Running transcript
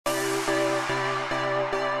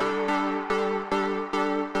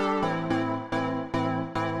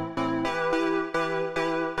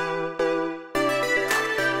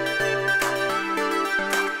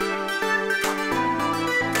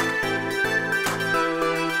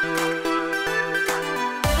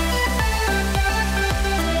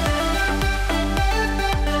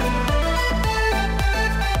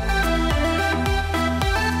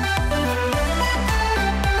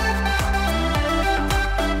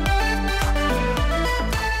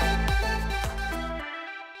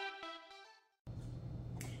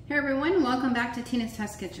welcome back to Tina's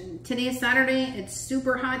Test Kitchen. Today is Saturday. It's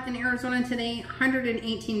super hot in Arizona today,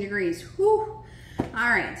 118 degrees. Whew. All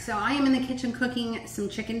right, so I am in the kitchen cooking some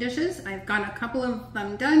chicken dishes. I've got a couple of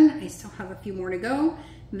them done. I still have a few more to go.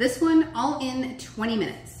 This one all in 20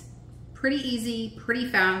 minutes. Pretty easy, pretty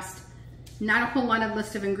fast. Not a whole lot of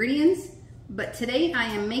list of ingredients, but today I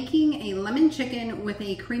am making a lemon chicken with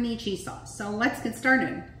a creamy cheese sauce. So let's get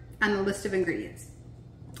started on the list of ingredients.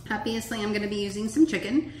 Obviously, I'm going to be using some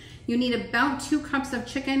chicken. You need about 2 cups of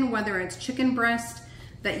chicken, whether it's chicken breast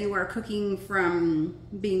that you are cooking from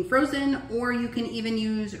being frozen, or you can even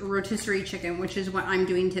use rotisserie chicken, which is what I'm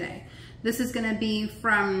doing today. This is going to be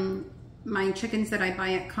from my chickens that I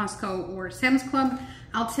buy at Costco or Sam's Club.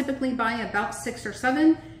 I'll typically buy about 6 or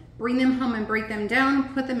 7, bring them home and break them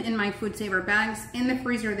down, put them in my food saver bags. In the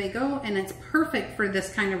freezer they go, and it's perfect for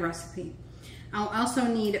this kind of recipe. I'll also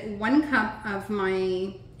need 1 cup of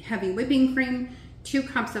my heavy whipping cream, 2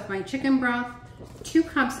 cups of my chicken broth, 2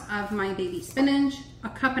 cups of my baby spinach,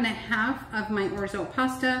 1.5 cups of my orzo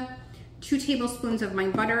pasta, 2 tablespoons of my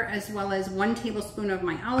butter, as well as 1 tablespoon of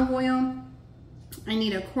my olive oil. I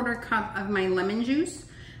need 1/4 cup of my lemon juice,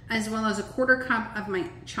 as well as 1/4 cup of my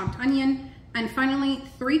chopped onion, and finally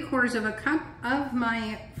 3/4 cup of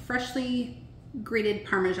my freshly grated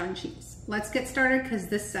Parmesan cheese. Let's get started because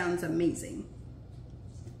this sounds amazing.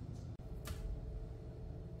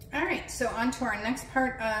 All right, so on to our next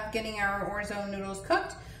part of getting our orzo noodles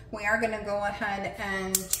cooked. We are gonna go ahead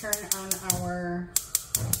and turn on our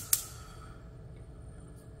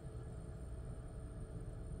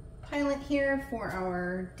pilot here for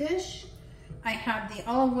our dish. I have the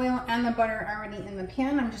olive oil and the butter already in the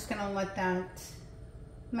pan. I'm just gonna let that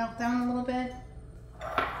melt down a little bit.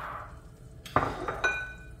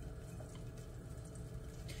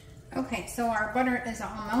 Okay, so our butter is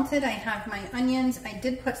all melted. I have my onions. I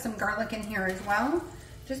did put some garlic in here as well,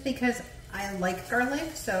 just because I like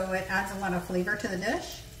garlic, so it adds a lot of flavor to the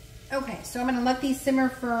dish. Okay, so I'm gonna let these simmer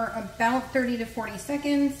for about 30 to 40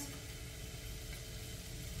 seconds.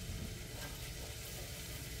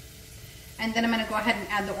 And then I'm gonna go ahead and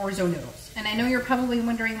add the orzo noodles. And I know you're probably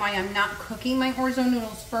wondering why I'm not cooking my orzo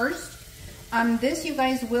noodles first. This, you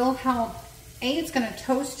guys, will help. It's gonna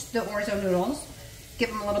toast the orzo noodles, give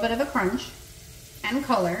them a little bit of a crunch and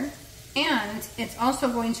color, and it's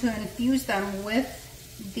also going to infuse them with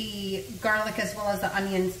the garlic as well as the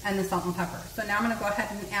onions and the salt and pepper. So now I'm going to go ahead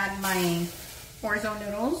and add my orzo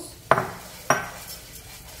noodles.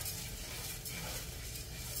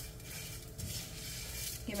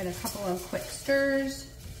 Give it a couple of quick stirs.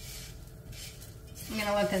 I'm going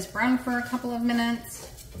to let this brown for a couple of minutes,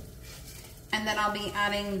 and then I'll be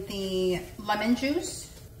adding the lemon juice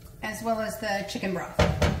as well as the chicken broth.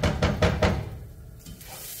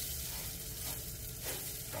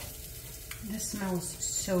 This smells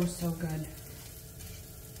so, so good.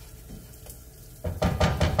 All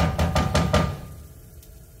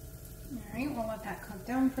right, we'll let that cook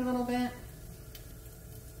down for a little bit.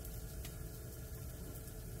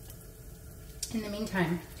 In the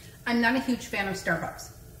meantime, I'm not a huge fan of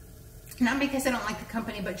Starbucks. Not because I don't like the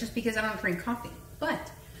company, but just because I don't drink coffee.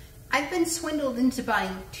 But I've been swindled into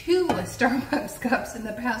buying 2 Starbucks cups in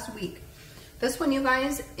the past week. This one, you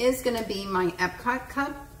guys, is gonna be my Epcot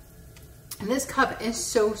cup. And this cup is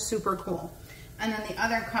so super cool. And then the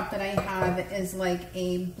other cup that I have is like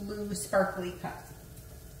a blue sparkly cup,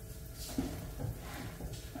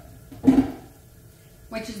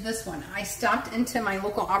 which is this one. I stopped into my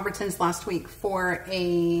local Albertsons last week for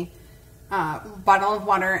a bottle of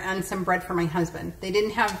water and some bread for my husband. They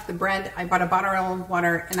didn't have the bread. I bought a bottle of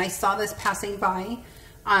water, and I saw this passing by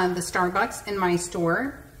on the Starbucks in my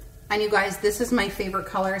store. And you guys, this is my favorite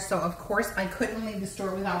color, so of course I couldn't leave the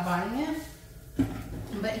store without buying it.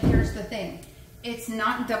 But here's the thing. It's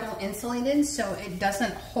not double insulated, so it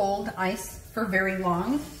doesn't hold ice for very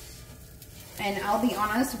long. And I'll be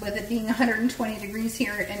honest, with it being 120 degrees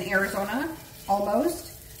here in Arizona,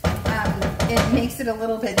 almost, it makes it a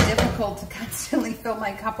little bit difficult to constantly fill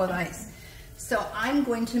my cup with ice. So I'm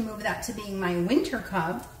going to move that to being my winter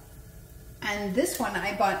cup. And this one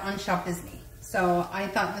I bought on Shop Disney. So I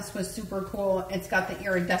thought this was super cool. It's got the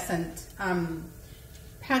iridescent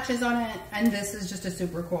patches on it, and this is just a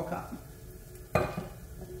super cool cup.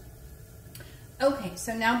 Okay,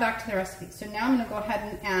 so now back to the recipe. So now I'm gonna go ahead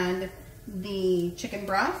and add the chicken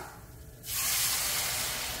broth,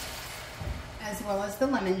 as well as the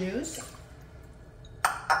lemon juice.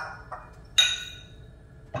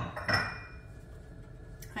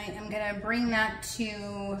 I am gonna bring that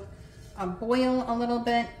to a boil a little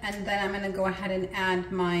bit, and then I'm gonna go ahead and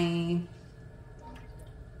add my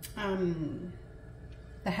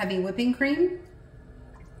the heavy whipping cream,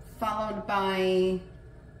 followed by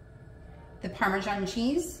the Parmesan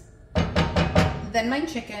cheese, then my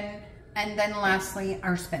chicken, and then lastly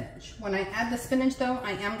our spinach. When I add the spinach though,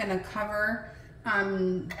 I am gonna cover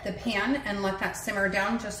the pan and let that simmer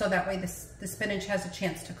down just so that way the spinach has a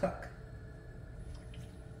chance to cook.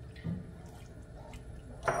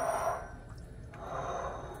 All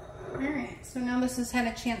right, so now this has had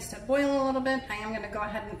a chance to boil a little bit. I am gonna go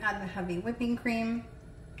ahead and add the heavy whipping cream.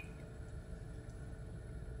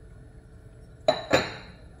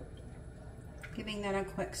 Giving that a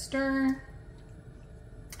quick stir.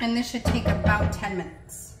 And this should take about 10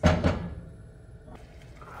 minutes.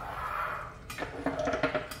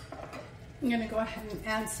 I'm gonna go ahead and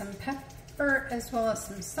add some pepper as well as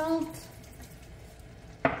some salt.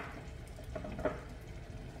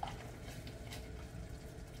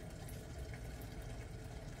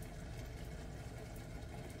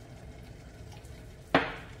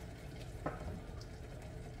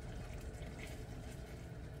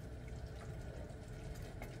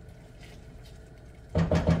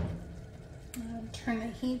 Turn the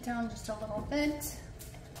heat down just a little bit.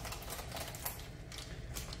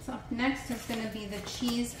 So next is going to be the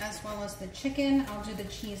cheese as well as the chicken. I'll do the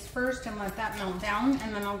cheese first and let that melt down,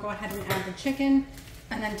 and then I'll go ahead and add the chicken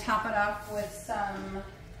and then top it off with some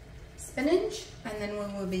spinach, and then we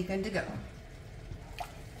will be good to go.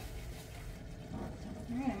 All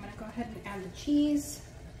right, I'm going to go ahead and add the cheese.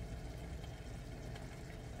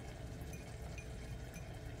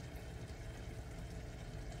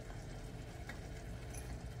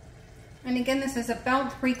 And again, this is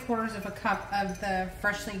about 3/4 of a cup of the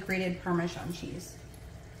freshly grated Parmesan cheese.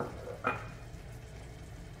 Give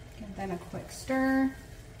that a quick stir.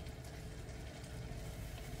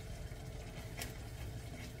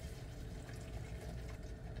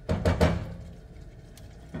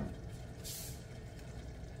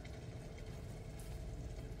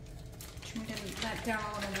 Trim that down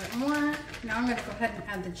a little bit more. Now I'm going to go ahead and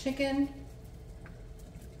add the chicken.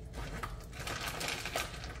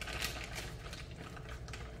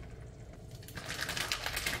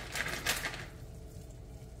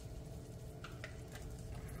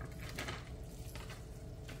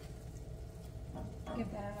 Give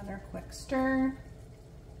that another quick stir.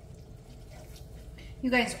 You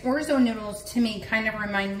guys, orzo noodles to me kind of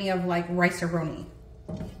remind me of like rice-a-roni.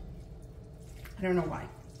 I don't know why.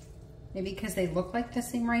 Maybe because they look like the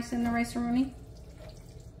same rice in the rice-a-roni.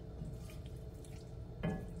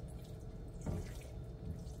 All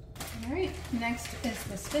right, next is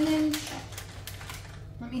the spinach.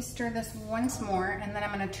 Let me stir this once more, and then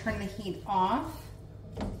I'm going to turn the heat off.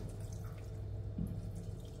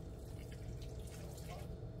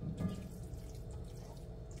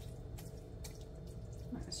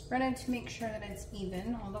 Spread it to make sure that it's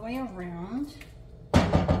even all the way around.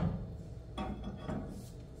 I'm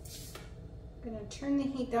going to turn the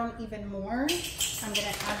heat down even more. I'm going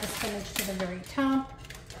to add the spinach to the very top.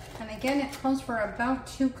 And again, it calls for about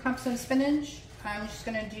 2 cups of spinach. I'm just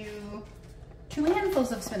going to do 2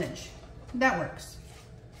 handfuls of spinach. That works.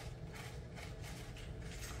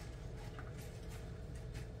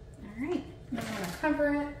 All right, then I'm going to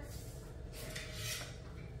cover it.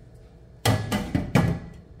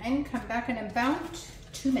 And come back in about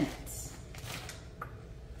 2 minutes.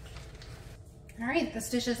 All right, this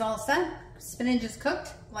dish is all set. Spinach is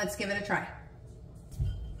cooked. Let's give it a try.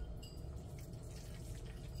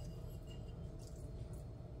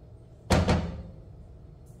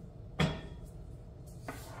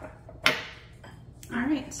 All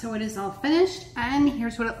right, so it is all finished, and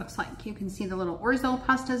here's what it looks like. You can see the little orzo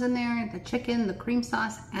pastas in there, the chicken, the cream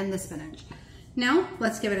sauce, and the spinach. Now,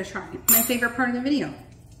 let's give it a try. My favorite part of the video.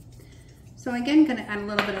 So again, gonna add a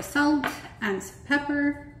little bit of salt and some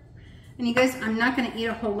pepper. And you guys, I'm not gonna eat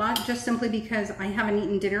a whole lot just simply because I haven't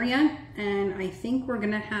eaten dinner yet. And I think we're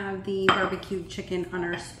gonna have the barbecued chicken on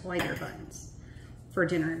our slider buns for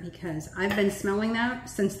dinner because I've been smelling that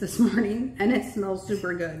since this morning and it smells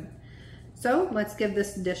super good. So let's give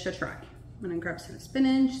this dish a try. I'm gonna grab some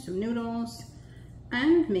spinach, some noodles,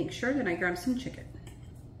 and make sure that I grab some chicken.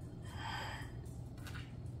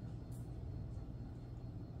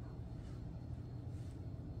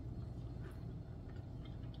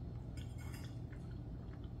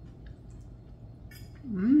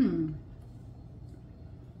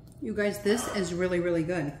 You guys, this is really, really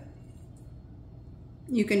good.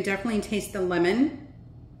 You can definitely taste the lemon,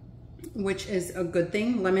 which is a good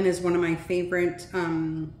thing. Lemon is one of my favorite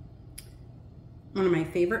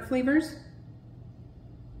flavors.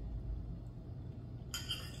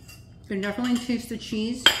 You can definitely taste the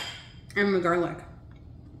cheese and the garlic.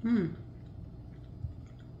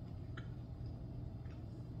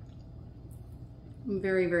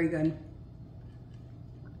 Very, very good.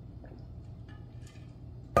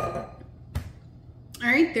 All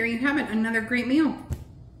right, there you have it. Another great meal.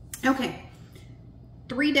 Okay,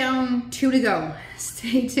 3 down, 2 to go.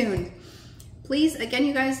 Stay tuned. Please, again,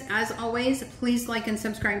 you guys, as always, please like and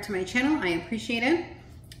subscribe to my channel. I appreciate it.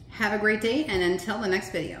 Have a great day, and until the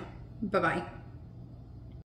next video, bye-bye.